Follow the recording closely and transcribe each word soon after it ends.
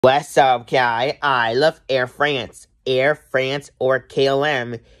What's up, guy? I love Air France. Air France or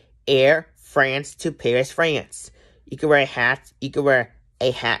KLM. Air France to Paris, France. You can wear a hat. You can wear a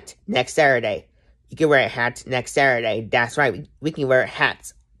hat next Saturday. You can wear a hat next Saturday. That's right. We can wear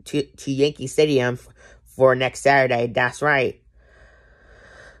hats to Yankee Stadium for next Saturday. That's right.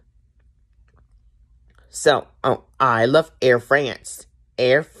 So, I love Air France.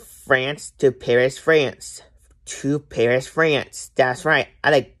 Air France to Paris, France. To Paris, France. That's right.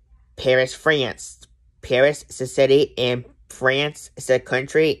 I like Paris, France. Paris is a city, and France is a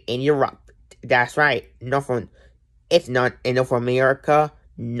country in Europe. That's right. It's not in North America.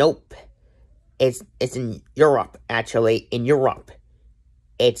 Nope. It's in Europe, actually. In Europe.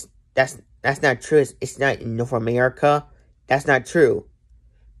 That's not true. It's not in North America. That's not true.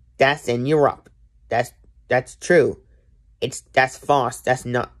 That's in Europe. That's true. That's false. It's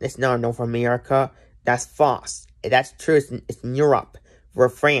not North America. That's false. That's true. It's in Europe. For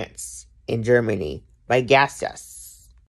France in Germany. By gases.